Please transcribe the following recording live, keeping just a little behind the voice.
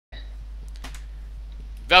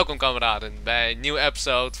Welkom kameraden bij een nieuwe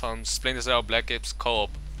episode van Splinter, Blacklist, co-op.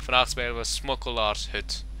 Vandaag spelen we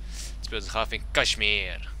Smokkelaarsshut. Het speelt zich af in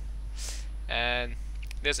Kashmir. En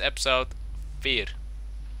dit is episode 4.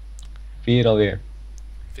 4 alweer.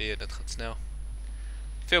 4, dat gaat snel.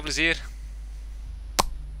 Veel plezier.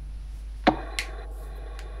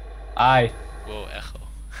 Ai, Wow, echo.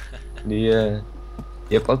 je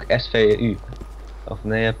hebt ook SVU. Of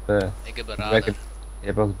nee, je hebt Ik heb een radar. Dragon. Je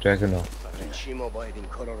hebt ook Dragon. چی ما باید این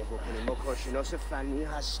کارا رو بکنیم؟ ما کارشناس فنی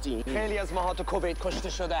هستیم. خیلی از ماها تو کویت کشته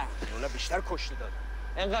شدن. اونا بیشتر کشته دادن.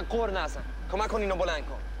 انقدر قور نزن. کمک کن اینو بلند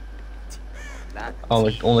کن.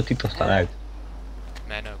 Ondertitels staan uit.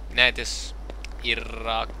 Mijn ook. Nee, het is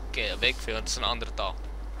Irak. Weet ik veel, het is een andere taal.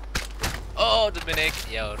 Oh, dat ben ik.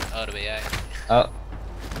 Ja hoor, oh, dat ben jij. Oh.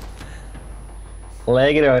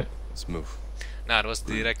 Lekker hoor. Let's move. Nou, dat was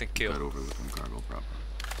direct een kill. Got over with some cargo proper.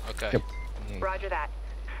 Oké. Yep. Roger that.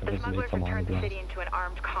 The smugglers have turned the city into an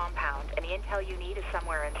armed compound, and the intel you need is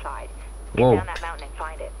somewhere inside. Get Whoa. down that mountain and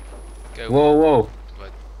find it. Okay, Wow.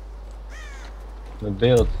 Wat? Mijn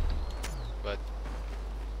beeld. Wat?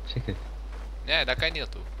 Check het. Nee, daar kan je niet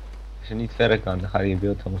naartoe. Als je niet verder kan, dan ga je in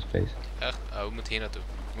beeld van mijn space. Echt? Oh, we moeten hier naartoe.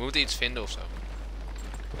 We moeten iets vinden ofzo.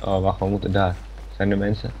 Oh, wacht, we moeten daar. Zijn er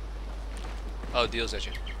mensen? Oh,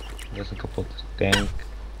 dealzetje. Dat is een kapotte tank.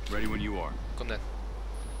 Ready when you are. Kom dan.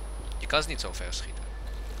 Je kan ze niet zo ver schieten.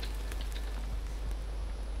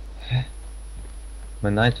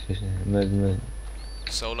 Mijn night vision. Mijn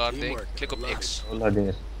Solar ding. Klik op X. solar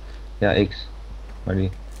dinges. Ja, X. Maar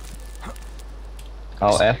die.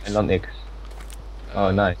 Hou F en dan X. Oh,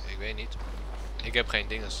 nice. Ik weet niet. Ik heb geen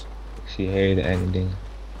dinges. Ik zie hele enge dingen.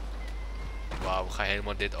 Wauw, we gaan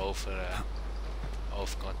helemaal dit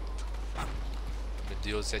overkant. Met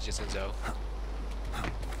dealzetjes en zo.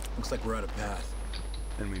 Looks like we're out of path.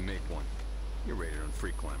 Then we make one. You're ready to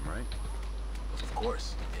free climb, right? Of course,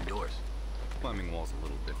 indoors. Climbing walls a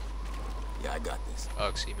little bit. Yeah, I got this. Oh,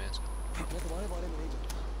 ik zie mensen.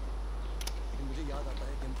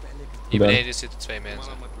 Hier beneden zitten 2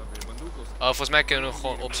 mensen. Oh, volgens mij kunnen we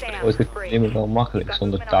gewoon opspringen. Oh, is het niet wel makkelijk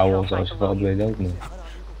zonder touwen zoals je wel weet ook niet.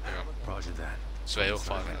 Roger that. Dat is wel heel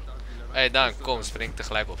gevaarlijk. Hé, Daan, kom, spring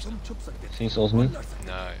tegelijk op ze. Zien ze ons niet?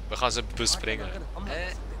 Nee, we gaan ze bespringen.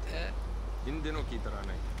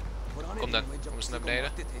 Kom dan, kom eens naar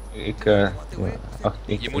beneden. Ik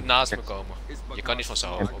Je moet naast me komen. Je kan niet van zo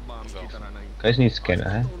hoog op, of wel? Kan je ze niet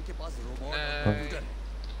scannen, hè? Nee.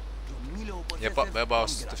 We hebben al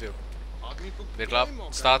te veel. Ben je klaar?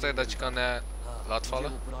 Staat er dat je kan laten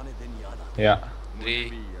vallen? Ja.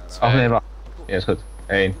 3, Oh 2, nee, wacht. Ja, is goed.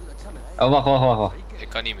 1. Oh, wacht. ik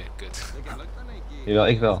kan niet meer, kut. Jawel,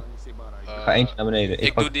 ik wel. Ga eentje naar beneden.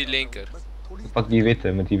 Ik pak, doe die linker. ik pak die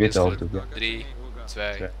witte, met die witte hoofddoek. Ja. 3,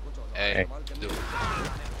 2, 1, doe.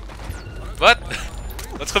 Wat?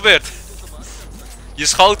 Wat gebeurt? Je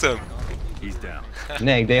schoot hem. He's down.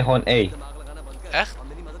 Nee, ik deed gewoon E. Echt?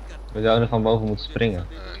 We zouden van boven moeten springen.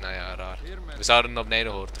 Nou ja, raar. We zouden naar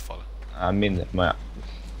beneden horen te vallen. Ah, minder, maar ja.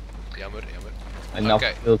 Jammer. En nou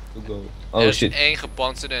Oké. veel to go. Er Oh is shit. 1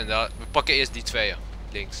 gepantserde en we pakken eerst die 2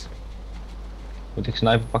 links. Moet ik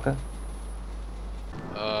sniper pakken?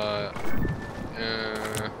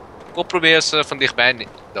 Kom probeer ze van dichtbij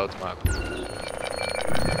dood te maken.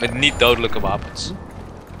 Met niet dodelijke wapens.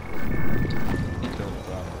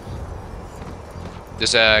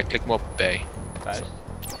 Dus klik maar op B. Thuis.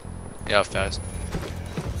 Ja, vuist.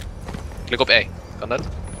 Klik op E. Kan dat?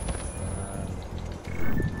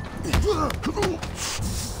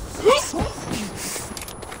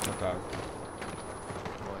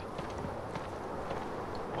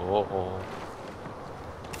 Mooi. Oh.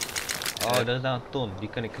 Oh, dat is nou een ton. Die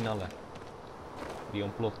kan ik knallen. Die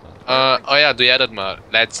ontploft dan. Oh ja, doe jij dat maar.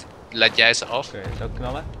 Leid jij ze af. Oké, zou ik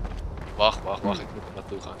knallen? Wacht, ik moet er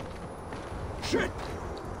naartoe gaan.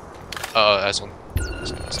 Oh, hij stond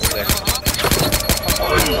echt.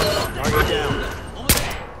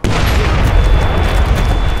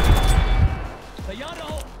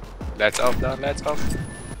 Leidt af, daar, leidt af.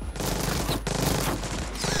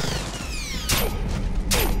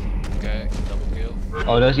 Oké, double kill.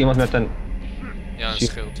 Oh, daar is iemand met een... Ja, een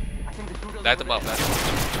schild. Leidt hem af,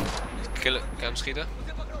 Kan je hem schieten?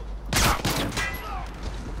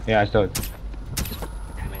 Ja, hij is dood.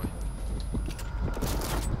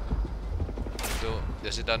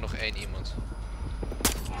 Er zit daar nog 1 iemand.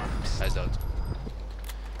 Hij is dood.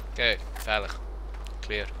 Oké, veilig.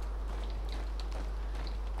 Clear.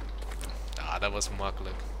 Ah, dat was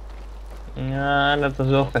makkelijk. Ja, dat was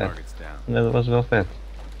wel vet. Targets down. Dat was wel vet.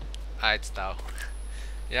 Eindstouw.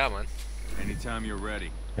 Ja man. Anytime you're ready.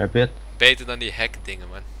 Heb je het? Beter dan die hack dingen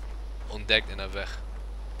man. Ontdekt en dan weg.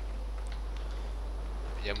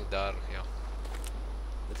 jij moet daar, ja.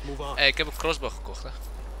 Let's move on. Hey, ik heb een crossbow gekocht, hè.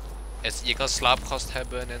 Je kan slaapgast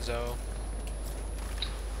hebben en zo.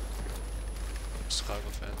 Schakel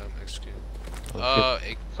Phantom, execute. Oh,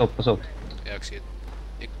 shit. Pas op. Ja, ik zie het.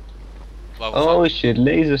 Oh shit,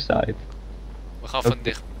 laser sight. We gaan van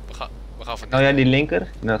dicht. We gaan van dicht. Nou ja, die linker,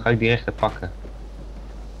 dan ga ik die rechter pakken.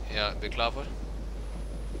 Ja, ben je klaar voor?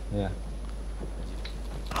 Ja.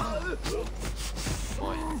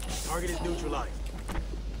 Mooi. Target is neutralized.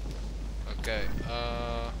 Oké,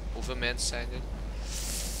 hoeveel mensen zijn er?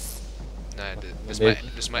 Nee,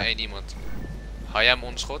 er is maar één iemand. Hou jij hem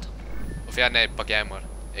onder schot? Of ja, nee, pak jij hem maar.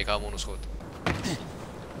 Ik hou hem onder schot.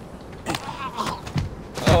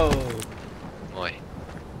 Oh. Mooi.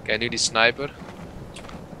 Kijk, nu die sniper.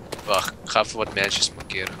 Wacht, ik ga even wat mensjes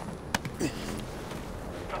markeren.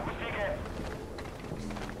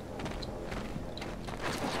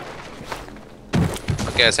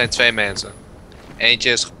 Oké, er zijn 2 mensen.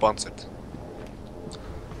 Eentje is gepantserd.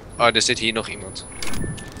 Oh, er zit hier nog iemand.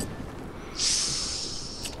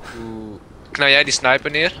 Knal jij die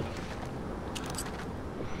sniper neer?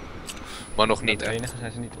 Maar nog niet, De hè? enige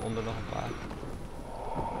zijn ze niet onder nog een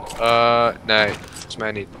paar. Nee, volgens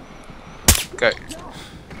mij niet. Oké.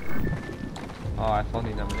 Oh, hij valt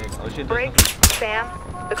niet naar beneden. Oh shit, Brig, Sam,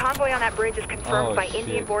 the convoy on that bridge is confirmed Oh, by shit.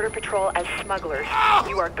 Indian Border Patrol as smugglers.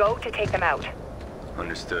 You are go to take them out.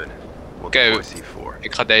 Understood. We'll Okay. deploy C4.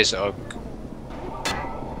 Ik ga deze ook.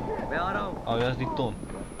 Oh, dat is die Tom.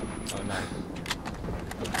 Oh, nice.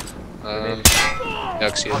 Ja,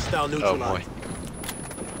 ik zie het. Oh, mooi.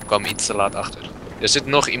 Ik kwam iets te laat achter. Er zit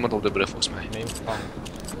nog iemand op de brug volgens mij. Neem gevangen.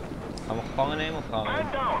 Gaan we gevangen nemen of gaan we...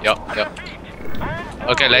 Ja, ja.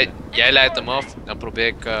 Oké, jij leidt hem af. Dan probeer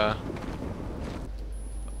ik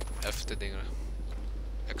even te dingen.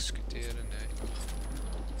 Executeren, nee.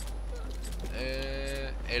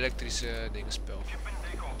 Elektrische dingenspel.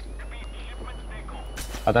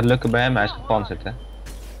 Gaat dat lukken bij hem? Hij is gepantserd, hè?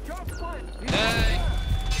 Nee!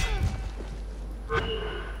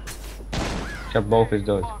 Chap boven is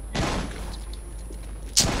dood.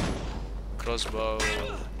 Crossbow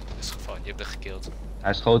is gevallen. Je hebt hem gekillt.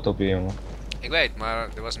 Hij schoot op je, jongen. Ik weet, maar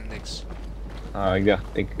er was niks. Oh, ik dacht,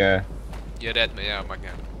 Je redt me, ja, maakt niet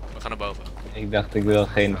uit. We gaan naar boven. ik wil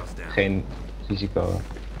geen risico.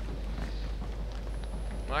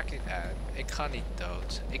 Maakt niet uit. Ik ga niet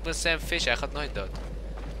dood. Ik ben Sam Fish, hij gaat nooit dood.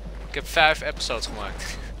 Ik heb 5 episodes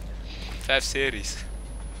gemaakt. 5 series.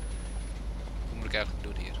 Wat moet ik eigenlijk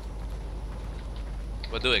doen hier?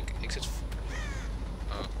 Wat doe ik? Ik zit...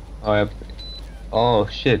 Oh, ja. Oh,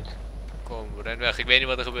 shit. Kom, ren weg. Ik weet niet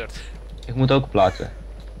wat er gebeurt. Ik moet ook plaatsen.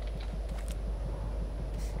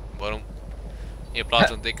 Waarom? In plaats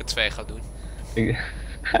van dat ik het 2 ga doen. Ik,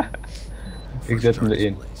 ik zet hem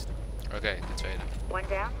erin. Oké, de tweede. One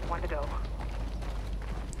down, one to go.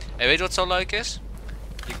 Hey, weet je wat zo leuk is?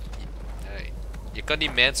 Nee. Je kan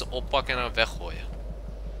die mensen oppakken en dan weggooien.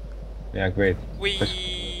 Ja, ik weet. Wee.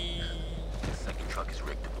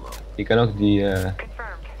 Je kan ook die... Confirmed.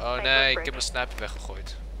 Oh nee, ik heb mijn sniper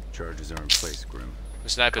weggegooid. Charges are in place, Grim. Mijn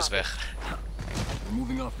sniper is weg. We're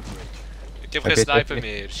moving off the bridge. Ik heb Heb geen je het sniper echt?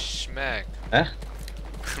 meer. Smack. Echt?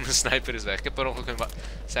 Mijn sniper is weg. Ik heb per ongeluk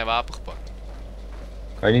zijn wapen gepakt.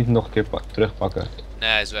 Kan je niet nog een keer terugpakken? Nee,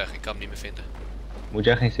 hij is weg. Ik kan hem niet meer vinden. Moet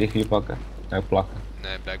jij geen C4 pakken? Nou, plakken.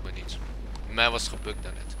 Nee, blijkbaar niet. Bij mij was het gebukt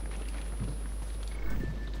daarnet.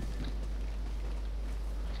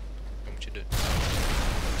 Wat moet je doen?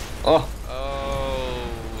 Oh!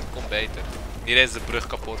 Oh, het komt beter. Niet eens de brug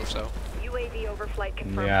kapot of zo. UAV overflight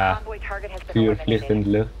confirmed. Ja. Convoy target has been Vuur vliegt in de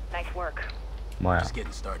eliminated. lucht. Nice work. Maar ja, Just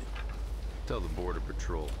getting started. Tell the border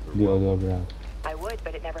patrol. die auto overhoudt. I would,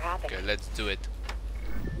 but it never happened. Oké, let's do it.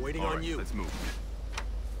 Waiting on you. Let's move.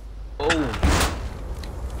 Oh!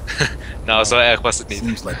 Nou, zo erg was het niet.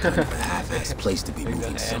 Seems like kind of a half-assed place to be Ik moving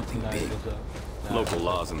dacht echt something nice big. of zo. Nou, Local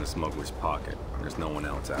laws in the smuggler's pocket. There's no one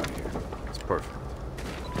else out here. It's perfect.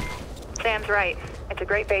 Sam's right. It's a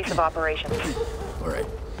great base of operations. All right,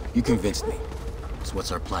 you convinced me. So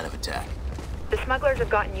what's our plan of attack? The smugglers have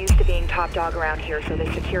gotten used to being top dog around here, so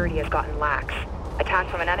the security has gotten lax. Attack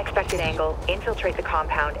from an unexpected angle, infiltrate the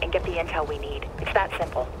compound, and get the intel we need. It's that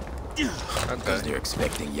simple. Oké, Because they're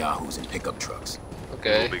expecting yahoos in pickup trucks. oké.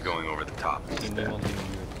 We'll be going over the top. niemand in de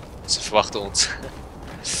buurt. Ze verwachten ons.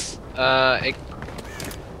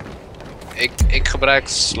 Ik gebruik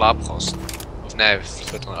slaapgas. Of nee,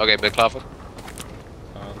 oké, ben je klaar voor?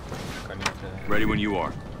 Oh, kan niet... Ready when you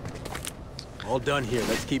are. All done here.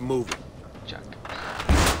 Let's keep moving. Tjak.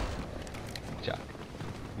 Tjak.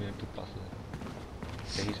 Meer toepasselijk.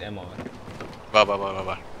 Kijk, hier is ammo, hè.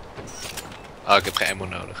 Waar. Ah, ik heb geen ammo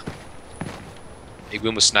nodig. Ik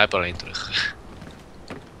wil mijn sniper alleen terug.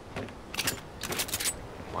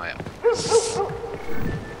 Maar ja.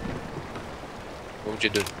 Wat moet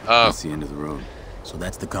je doen? Oh. That's the end of the road. So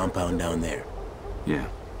that's the compound down there. Yeah.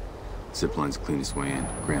 Zipline's the cleanest way in.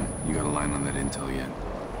 Grim, you got a line on that intel yet?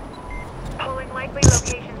 Pulling likely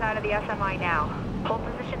locations out of the SMI now. Hold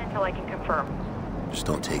position until I can confirm. Just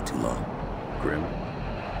don't take too long. Grim?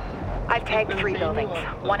 I've tagged 3 buildings.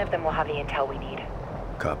 One of them will have the intel we need.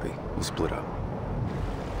 Copy. We'll split up.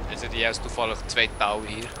 Er zitten juist toevallig 2 touwen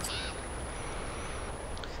hier.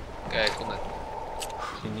 Kijk, kom net.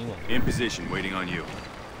 Zie niemand. In position, waiting on you.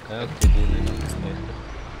 Kan je ook dit doen en dan eerst.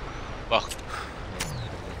 Wacht.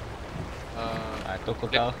 Ah,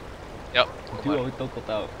 tokkeltouw. Ja. Duo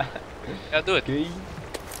tokkeltouw. Ja, doe het. Oké.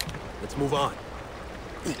 Let's move on.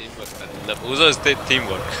 Teamwork. Hoezo is dit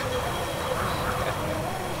teamwork?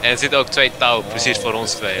 En er zitten ook 2 touwen, precies voor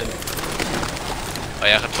ons tweeën. Oh,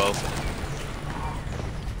 jij gaat boven.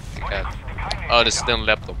 Kijk uit. Oh, er zit een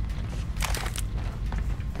laptop.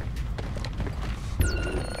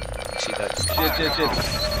 Ik zie dat. Shit.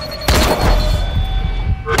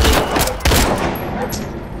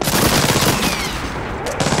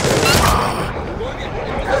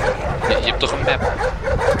 Je hebt toch een map?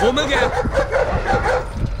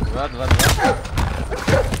 Wat? What the fuck?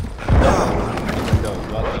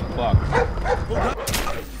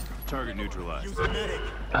 Target neutralized.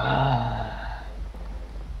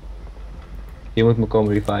 Je moet me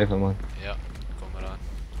komen reviven, man. Ja, kom maar aan.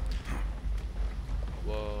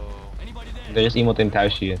 Wow. Er is iemand in het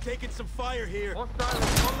huis hier. Taking some fire here.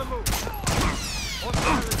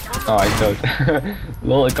 Oh, hij is dood.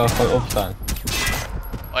 Lol, ik kan gewoon opstaan.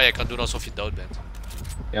 Oh, jij kan doen alsof je dood bent.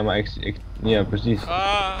 Ja, maar ja, precies.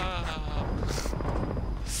 Ah.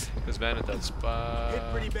 Ik was bijna dood.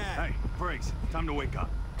 Hey, brakes. Time to wake up.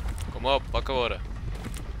 Kom op, wakker worden.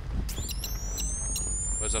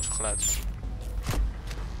 Wat is dat voor geluid?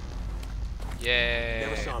 Yay.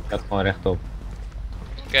 Ik gaat gewoon rechtop.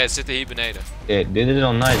 Oké, ze zitten hier beneden. Ja, dit is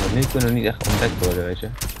wel nice, want nu kunnen we niet echt ontdekt worden, weet je.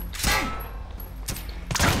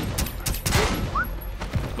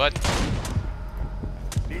 Wat?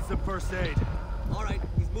 Need some first aid.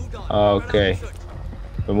 Oké.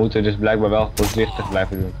 We moeten dus blijkbaar wel voorzichtig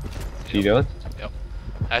blijven doen. Zie je dat? Ja.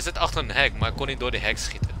 Hij zit achter een hek, maar ik kon niet door die hek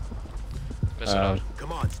schieten. Best wel raar.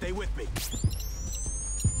 Come on, stay with me.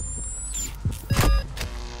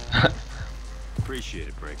 Appreciate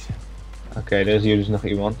it, Briggs. Oké, er is hier dus nog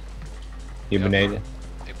iemand. Hier Ja. beneden.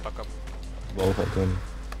 Ik pak hem. Boven toen.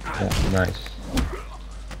 Ja, nice.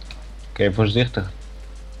 Oké, voorzichtig.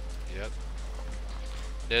 Ja.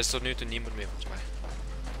 Er is tot nu toe niemand meer volgens mij.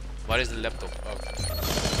 Waar is de laptop? Oh.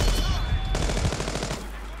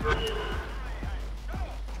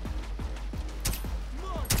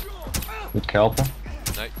 Moet ik helpen?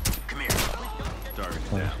 Nee, Target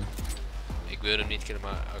Oh, down. ik wil hem niet killen,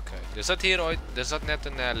 maar oké. Er zat net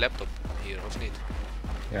een laptop hier, of niet?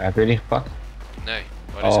 ja, heb je die gepakt? Nee,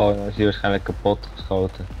 waar is Oh, het? dan is hij waarschijnlijk kapot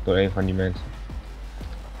geschoten door een van die mensen.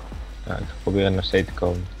 Ja, ik ga proberen naar C te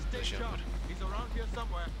komen. Dat is jammer.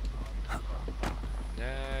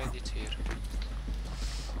 Nee, niet hier.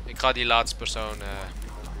 Ik ga die laatste persoon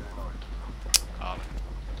halen.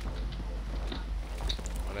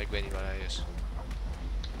 Maar ik weet niet waar hij is.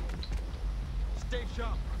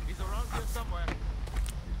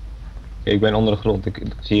 Oké, ik ben onder de grond. Ik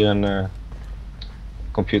zie hier een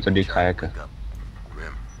computer die ik ga hacken.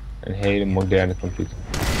 Een hele moderne computer.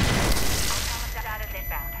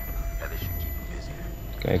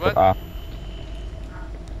 Oké, ik heb A.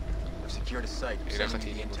 Secured a site. Ik dacht dat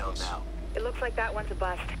hij niet was. It looks like that one's a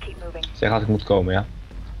bust. Keep moving. Zeg als ik moet komen, ja?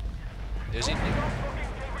 Er zit niet.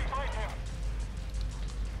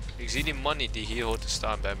 Ik zie die man niet die hier hoort te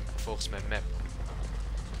staan bij, volgens mijn map.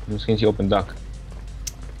 Misschien is hij op een dak.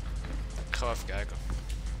 Ik ga even kijken.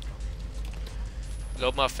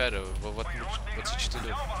 Loop maar verder. Wat zit je te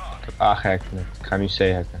doen? Ik heb A gehackt net. Ik ga nu C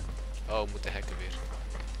hacken. Oh, we moeten hacken weer.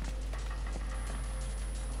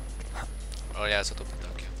 Oh ja, hij zat op het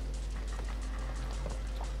dakje.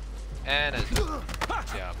 En hij is dood.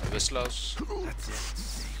 Ja, bewusteloos.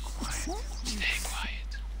 Stay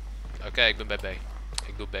quiet. Oké, ik ben bij B.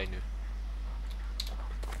 Ik doe B nu.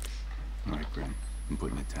 Alright, Grim. I'm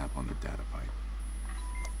putting a tap on the data pipe.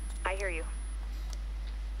 I hear you.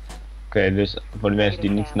 Oké, dus voor de mensen die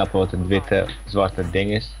niet snappen wat het witte, zwarte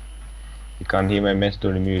ding is. Je kan hiermee mensen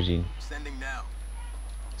door de muur zien. Sending now.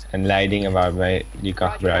 En leidingen waarbij die je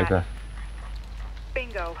kan gebruiken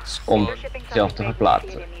Bingo. om You're shipping zelf te something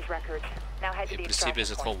verplaatsen. big in these records. Now head to In the principe is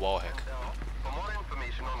het extraction gewoon wallhack.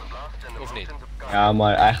 Of niet? Ja,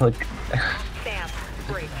 maar eigenlijk... point. Sam,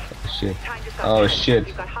 break. Shit. Time just got Oh ahead. shit.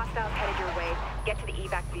 You've got hostiles headed your way. Get to the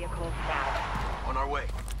evac vehicles now. On our way.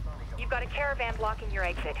 You've got a caravan blocking your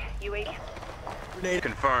exit. UAV.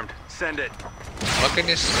 Confirmed. Send it. Fucking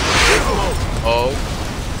is. Oh.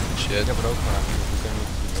 Shit. Ik heb er ook gemaakt. We kunnen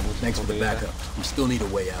niet. We moeten Thanks for the proberen. backup. We still need a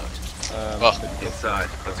way out. Wacht. Inside.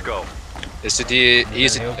 Let's go. Is het hier? Hier Er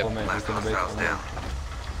zit. zijn heel veel Oké. mensen die kunnen beter onderweg.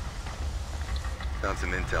 Found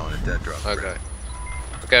some intel in a dead drop.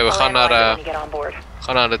 Oké, we gaan When naar you get on board.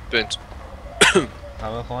 het punt.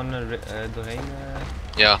 Gaan we gewoon doorheen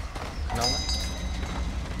Ja. knallen?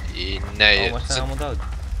 Nee. Oh, maar ze zijn allemaal dood.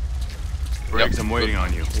 Briggs, I'm waiting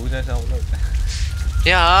on you. Hoe zijn ze allemaal dood?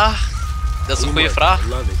 Ja, dat is een goede vraag. I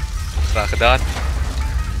love it. Graag gedaan.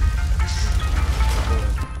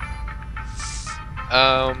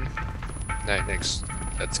 Nee, niks.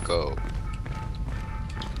 Let's go.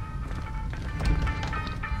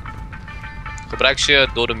 Gebruik je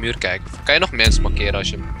door de muur kijken. Kan je nog mensen markeren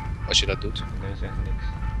als je dat doet? Nee, is echt niks.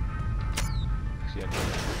 Ik zie het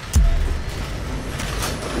niet.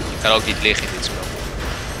 Je kan ook niet liggen in dit spel.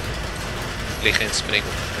 Liggen en springen.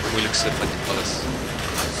 Het moeilijkste van dit alles.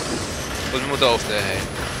 Goed, we moeten over de heen.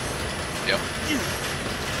 Ja.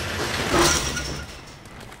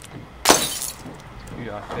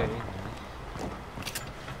 Ja, oké.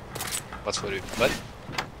 Wat voor u? Wat?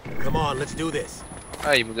 Come on, let's do this.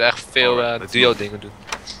 Ah, je moet echt veel duo dingen doen.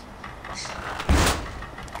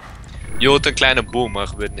 Je hoort een kleine boom, maar er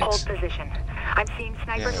gebeurt niks. Hold position. I'm seeing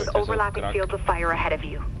snipers Yeah, with there's a overlapping crack. fields of fire ahead of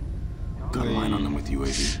you. Got a line on them with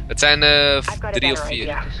UAV. Het zijn I've got a 3 of better 4.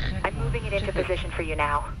 idea. I'm moving it into position for you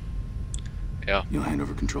now. Ja. You'll hand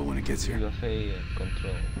over control when it gets here. UAV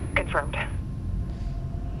control. Confirmed.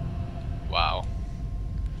 Wauw.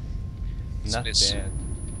 Not is- bad.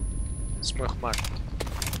 Dat is mooi gemaakt.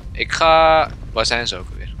 Ik ga... Waar zijn ze ook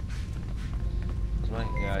alweer?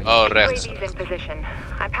 Volgens mij, ja. hier. Oh, rechts. UAV's in position.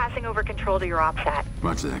 I'm passing over control to your OPSAT.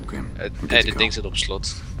 Roger that, Grim. We're good Nee, to dit go. ding zit op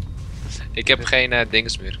slot. Ik heb geen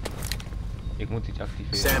dinges meer. Ik moet iets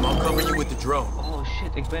activeren. Sam, I'll cover you with the drone. Oh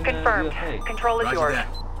shit, ik ben Confirmed. UAV. Control is Roger yours. that.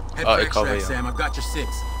 Head Oh, for ik cover extract, you. Sam. I've got your six.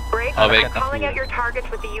 Break. Oh, wait. Calling out your targets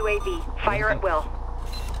with the UAV. Fire at will.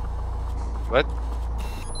 Wat?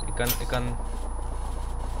 Ik kan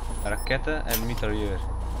raketten en mitrailleur.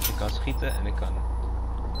 Ik kan schieten en ik kan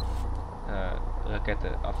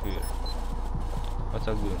raketten afvuren. Wat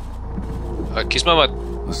zou ik doen? Kies maar wat.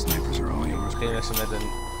 Those snipers are all yours. Misschien even met een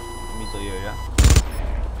mitrailleur, ja?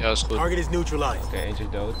 Ja, dat is goed. Target is neutralized. Oké, eentje is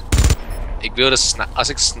dood. Ik wilde als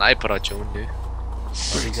ik sniper had, jongen, nu.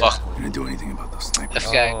 Briggs, Wacht. Gonna do anything about those snipers.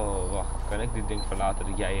 Even kijken. Oh, wacht. Kan ik dit ding verlaten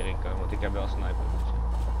dat jij hierin kan? Want ik heb wel een sniper. Weet je.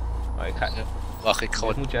 Maar ik ga... Wacht, ik Dit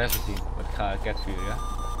gewoon... moet je even zien. Want ik ga een raket vuren, ja?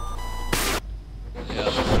 Ja.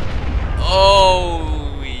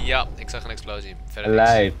 Oh, ja. Ik zag een explosie. Verder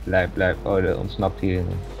niks. Lijp. Oh, dat ontsnapt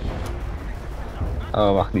hierin.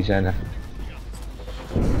 Oh, wacht, die zijn er.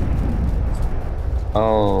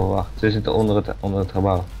 Oh, wacht. Ze zitten onder het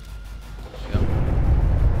gebouw. Ja.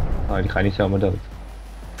 Oh, die gaan niet zomaar dood.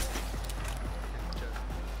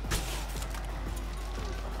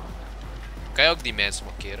 Kan je ook die mensen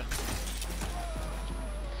markeren?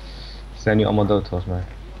 Ze zijn nu allemaal dood volgens mij.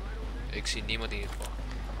 Ik zie niemand in ieder geval.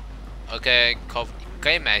 Oké,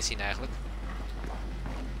 kan je mij zien eigenlijk?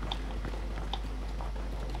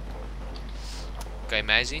 Kan je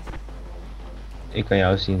mij zien? Ik kan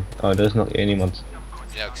jou zien. Oh, er is nog één iemand.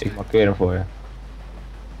 Ja, ik zie Ik markeer hem voor je.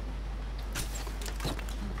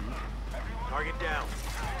 Target down.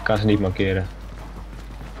 Ik kan ze niet markeren.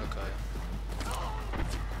 Oké.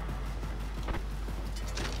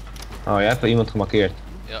 Oh, jij hebt wel iemand gemarkeerd.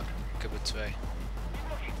 Ja, ik heb er 2.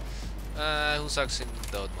 Hoe zou ik ze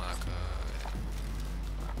doodmaken?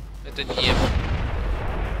 Met een IM.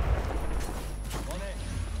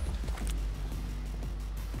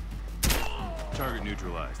 Target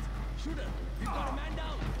neutralized.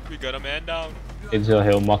 We got a man down. Dit is wel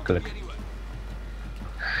heel makkelijk.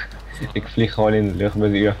 Ik vlieg gewoon in de lucht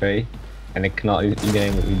met de UAV. En ik knal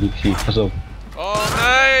iedereen die ik zie. Pas op. Oh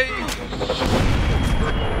nee!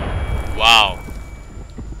 Wauw.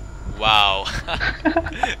 Wauw.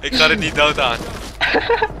 Ik ga er niet dood aan.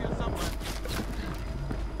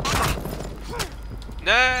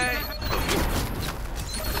 Nee!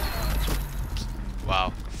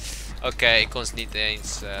 Wauw. Oké, ik kon ze niet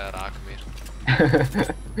eens raken meer.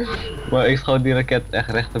 Maar ik schoot die raket echt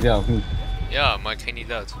recht op jou, of niet? Ja, maar ik ging niet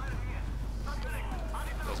dood.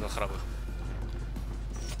 Dat is wel grappig.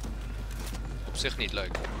 Op zich niet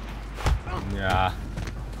leuk. Ja.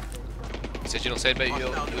 Zit je nog steeds bij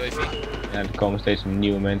UAV? Ja, er komen steeds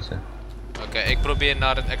nieuwe mensen. Oké, ik probeer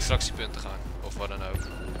naar het extractiepunt te gaan. Of wat dan ook.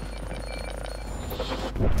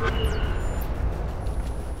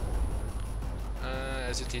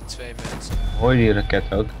 Er zitten hier 2 mensen. Hoor je die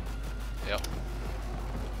raket ook? Ja.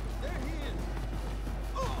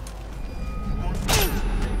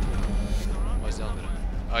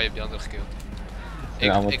 je hebt die andere gekild.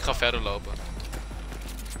 Ja, want- Ik ga verder lopen.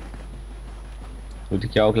 Moet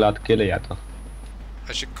ik jou ook laten killen? Ja toch?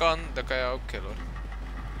 Als je kan, dan kan je ook killen hoor.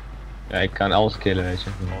 Ja, ik kan alles killen, weet je.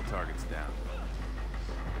 All targets down.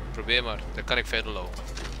 Probeer maar, dan kan ik verder lopen.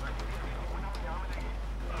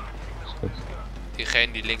 Is goed.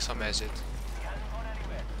 Diegene die links van mij zit.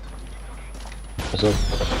 Pas op.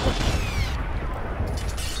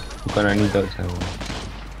 Hoe kan hij niet dood zijn?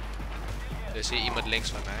 Er zie je iemand links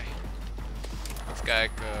van mij. Even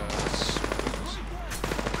kijken.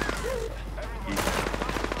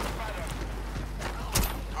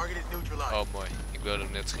 Oh mooi, ik wilde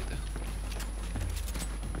hem net schieten.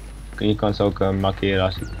 Je kan ze ook markeren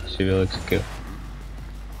als je wil dat ze kill.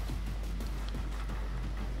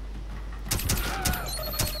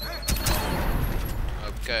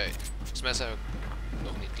 Oké, volgens mij zijn we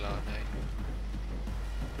nog niet klaar, nee.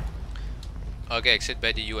 Oké, ik zit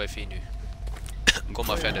bij de UAV nu. Kom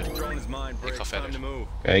maar verder. Drone is mine. Ik ga Break. verder. Time to move.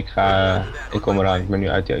 Oké, ik kom eraan. Ik ben nu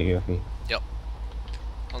uit jouw UAV. Ja.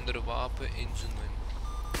 Andere wapen inzoomen.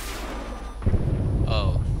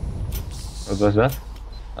 Oh, Wat was dat?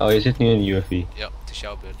 Oh, je zit nu in de UAV. ja, het is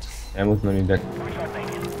jouw beurt. Jij moet me nu dekken.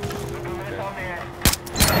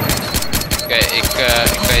 Oké, ik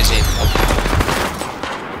kan je zien.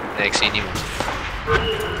 Nee, ik zie niemand.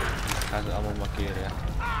 Gaan ze allemaal markeren, ja.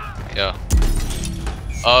 Ja.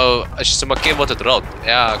 Oh, als je ze markeert wordt het rood.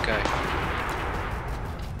 Ja, oké.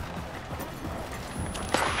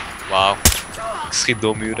 Wauw. Ik schiet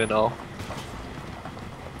door muren en al.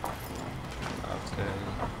 Oké.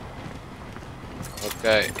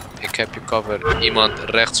 Oké, ik heb je cover. Iemand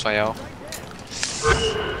rechts van jou.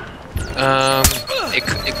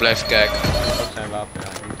 Ik blijf kijken. Dat zijn wapen, ja.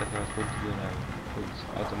 Je moet even wat goed te doen hebben.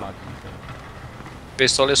 Goed, automatisch.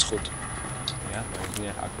 Pistool is goed. Ja, maar het is niet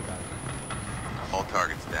echt accuraat. All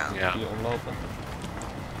targets down. Ja. Hier omlopen.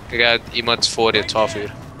 Kijk uit, iemand voor je 12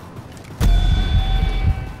 uur.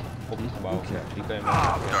 Op het gebouw. Die kan je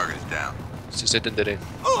maar. Target is down. Ze zitten erin.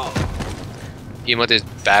 Iemand is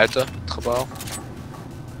buiten het gebouw.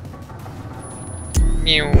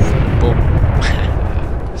 Nieuw. Boom.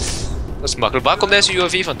 Dat is makkelijk. Waar komt deze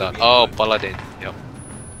UAV vandaan? Oh, Paladin. Ja.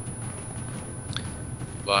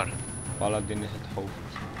 Waar? Paladin is het hoofd.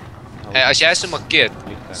 Hey, als jij ze markeert,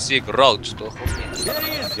 Vliegtuig. zie ik rood, toch? Of niet?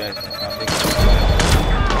 Jij zegt,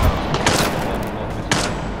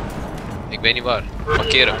 Ik weet niet waar.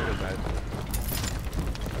 Markeren. buiten.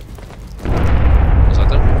 Was dat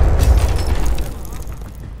hem?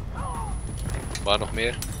 Waar nog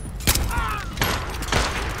meer?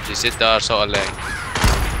 Je zit daar zo alleen.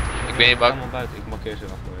 Ik weet niet waar. Allemaal buiten, ik markeer ze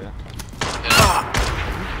wel voor je. Ja.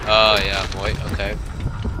 Ah ja, mooi. Oké.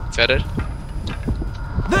 Verder.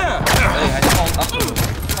 Hey, hij stond achter me.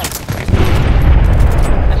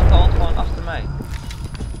 Hij stond gewoon achter mij.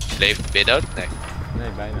 Leeft ben je dood? Nee. Nee,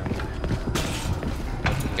 bijna.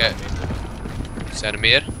 Oké. Zijn er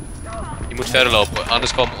meer? Je moet verder lopen,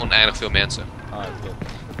 anders komen oneindig veel mensen. Ah, dat klopt.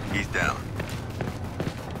 He's down.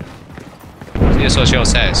 Zie je, zoals je al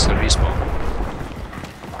zei, is een respawn.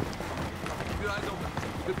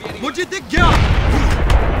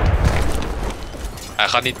 Hij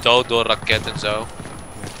gaat niet dood door raket en zo.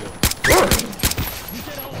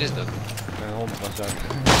 Wat is dat? Mijn hond was dat.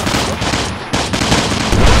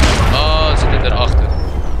 Oh, ze zitten erachter.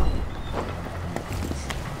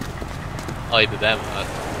 Oh, je bent bij me.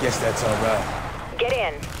 Guess that's alright. Get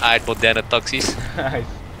in. Uit moderne taxis. Hij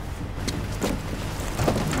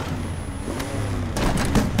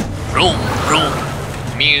Vroom, vroom.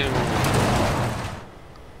 Mew.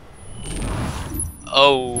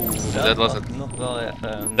 Oh, dat was het. Nog wel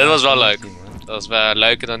even. Dat was wel leuk. Dat was wel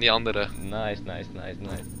leuker dan die andere. Nice.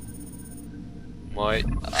 Mooi.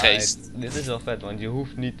 Geest. Dit is wel vet, want je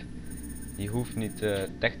hoeft niet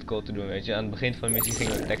tactical te doen, weet je. Aan het begin van de missie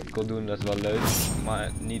gingen we tactical doen, dat is wel leuk.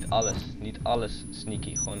 Maar niet alles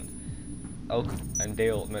sneaky. Gewoon ook een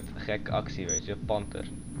deel met gekke actie, weet je. Panther.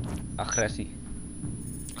 Agressie.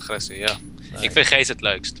 Agressie, ja. Nice. Ik vind geest het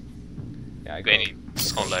leukst. Ja, Ik weet niet. Het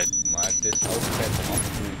is gewoon leuk. Maar het is ook vet om af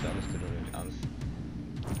en toe iets anders te doen, weet je. Anders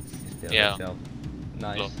is het heel Ja. hetzelfde.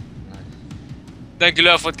 Nice. Klopt. Nice. Dank jullie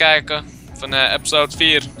wel voor het kijken van episode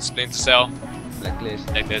 4 Splinter Cell. Blacklist.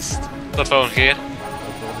 Blacklist. Tot de volgende keer.